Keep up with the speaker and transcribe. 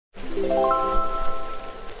Here's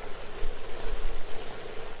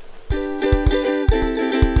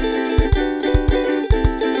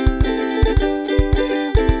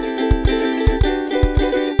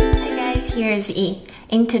E.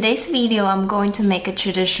 In today's video, I'm going to make a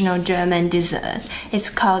traditional German dessert. It's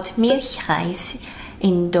called Milchreis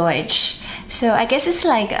in Deutsch. So I guess it's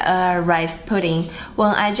like a rice pudding. When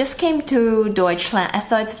I just came to Deutschland, I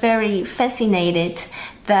thought it's very fascinating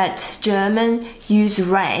that German use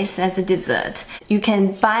rice as a dessert. You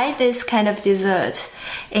can buy this kind of dessert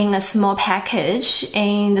in a small package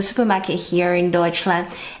in the supermarket here in Deutschland,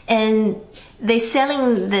 and they're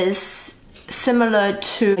selling this similar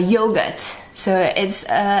to yogurt. So it's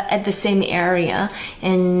at the same area,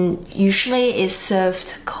 and usually it's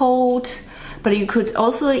served cold, but you could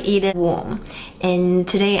also eat it warm. And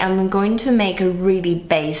today I'm going to make a really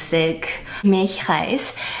basic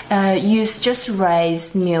Milchreis. Use just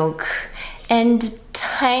rice, milk, and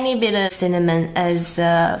tiny bit of cinnamon as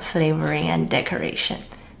flavoring and decoration.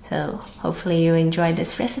 So hopefully you enjoy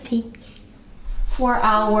this recipe. For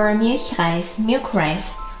our Milchreis, milk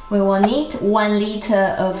rice, we will need 1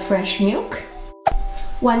 liter of fresh milk,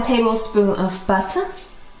 1 tablespoon of butter,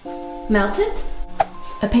 melted,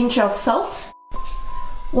 a pinch of salt,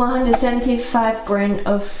 175 grams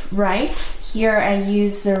of rice. Here I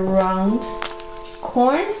use the round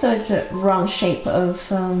corn, so it's a round shape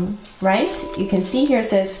of rice. You can see here it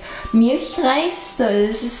says Milchreis, so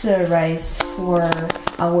this is the rice for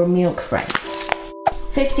our milk rice.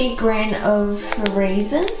 50 grams of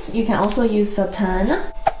raisins, you can also use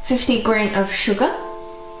sultana. 50 grams of sugar,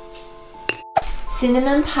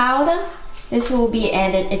 cinnamon powder, this will be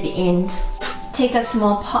added at the end. Take a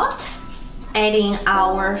small pot, adding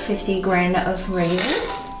our 50 grams of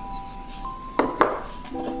raisins,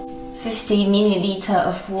 50 milliliters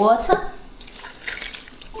of water.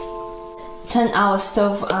 Turn our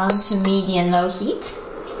stove on to medium-low heat,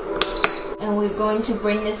 and we're going to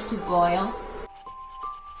bring this to boil.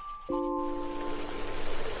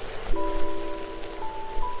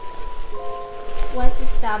 Once it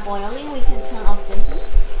starts boiling, we can turn off the heat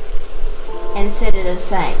and set it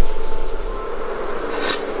aside.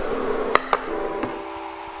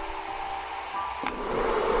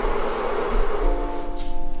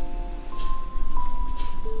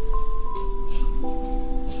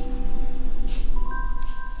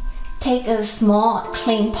 Take a small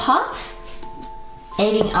clean pot,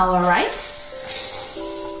 adding our rice.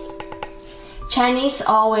 Chinese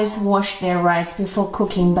always wash their rice before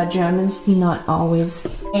cooking, but Germans not always.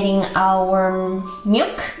 Adding our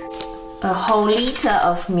milk, a whole liter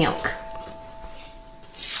of milk.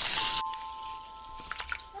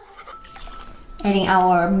 Adding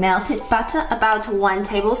our melted butter, about 1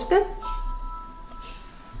 tablespoon.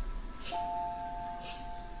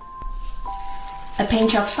 A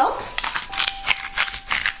pinch of salt.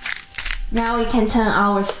 Now we can turn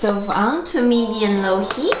our stove on to medium-low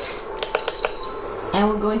heat. And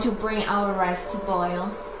we're going to bring our rice to boil.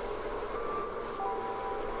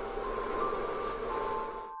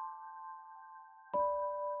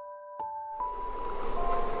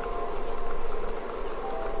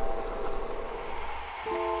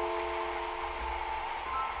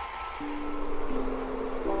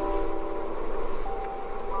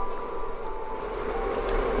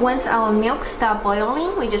 Once our milk starts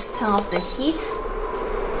boiling, we just turn off the heat.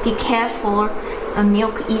 Be careful, the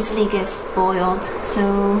milk easily gets boiled,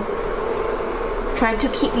 so try to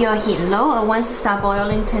keep your heat low, and once it starts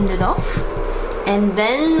boiling, turn it off. And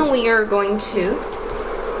then we are going to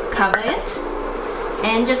cover it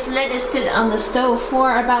and just let it sit on the stove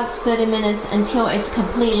for about 30 minutes until it's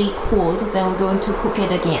completely cooled. Then we're going to cook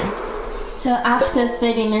it again. So after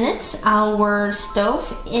 30 minutes, our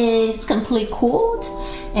stove is completely cooled,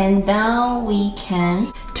 and now we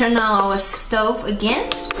can turn on our stove again,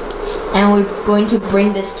 and we're going to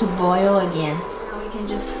bring this to boil again. Now we can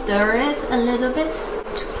just stir it a little bit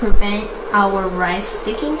to prevent our rice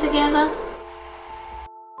sticking together.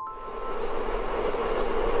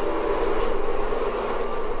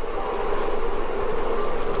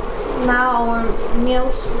 Now our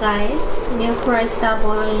milk rice start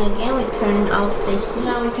boiling again. We turn off the heat.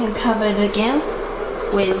 Now we can cover it again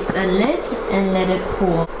with a lid and let it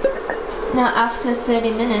cool. Now after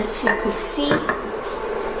 30 minutes, you could see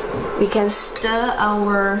we can stir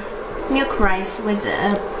our milk rice with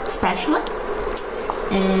a spatula,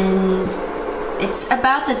 and it's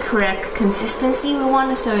about the correct consistency we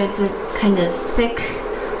want, so it's a kind of thick,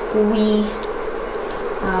 gooey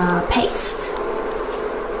paste.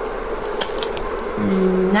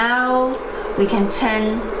 And now we can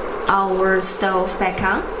turn our stove back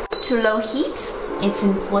on to low heat. It's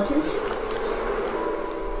important.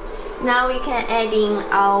 Now we can add in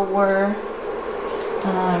our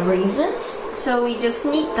raisins. So we just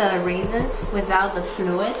need the raisins without the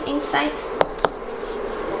fluid inside.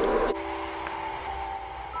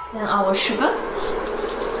 Then our sugar.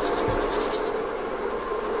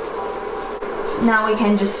 Now we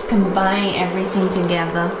can just combine everything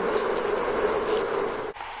together.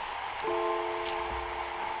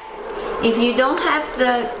 If you don't have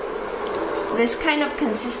this kind of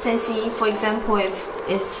consistency, for example, if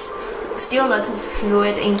it's still lots of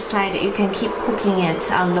fluid inside, you can keep cooking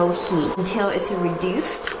it on low heat until it's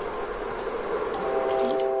reduced.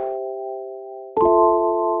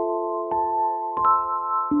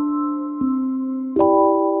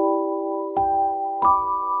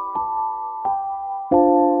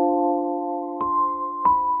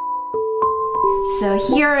 So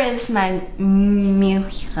here is my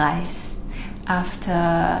Milchreis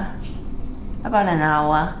after about an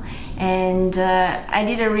hour, and I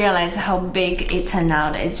didn't realize how big it turned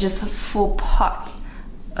out. It's just a full pot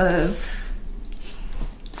of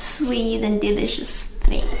sweet and delicious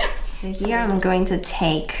thing. So here I'm going to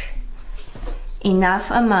take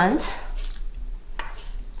enough amount,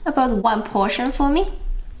 about 1 portion for me.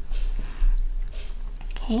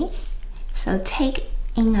 Okay, so take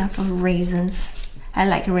enough of raisins. I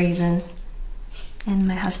like raisins, and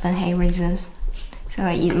my husband hates raisins, so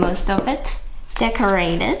I eat most of it.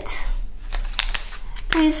 Decorate it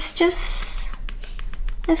with just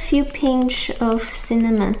a few pinch of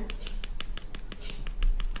cinnamon.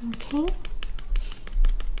 Okay.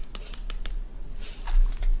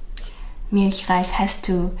 Milchreis has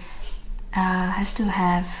to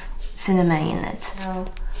have cinnamon in it. So,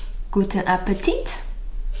 guten Appetit.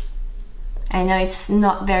 I know it's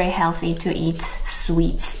not very healthy to eat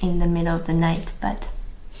sweets in the middle of the night, but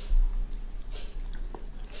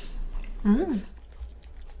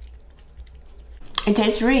it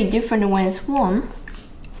tastes really different when it's warm.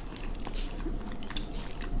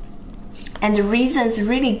 And the raisins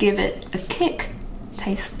really give it a kick.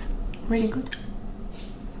 Tastes really good.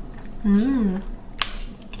 You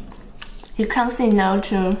can't say no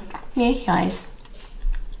to Milchreis.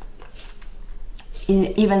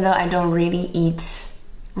 Even though I don't really eat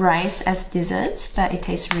rice as desserts, but it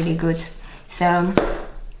tastes really good. So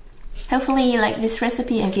hopefully you like this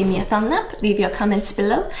recipe and give me a thumbs up. Leave your comments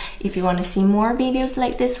below. If you want to see more videos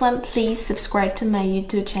like this one, please subscribe to my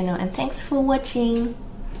YouTube channel, and thanks for watching.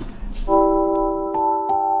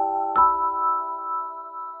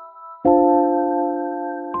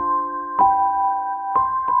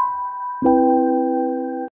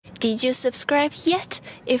 Did you subscribe yet?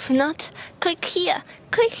 If not, click here,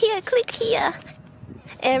 click here, click here.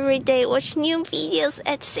 Every day watch new videos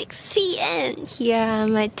at 6 p.m. Here are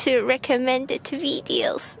my 2 recommended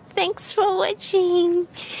videos. Thanks for watching.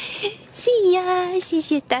 See ya, 谢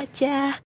谢大家。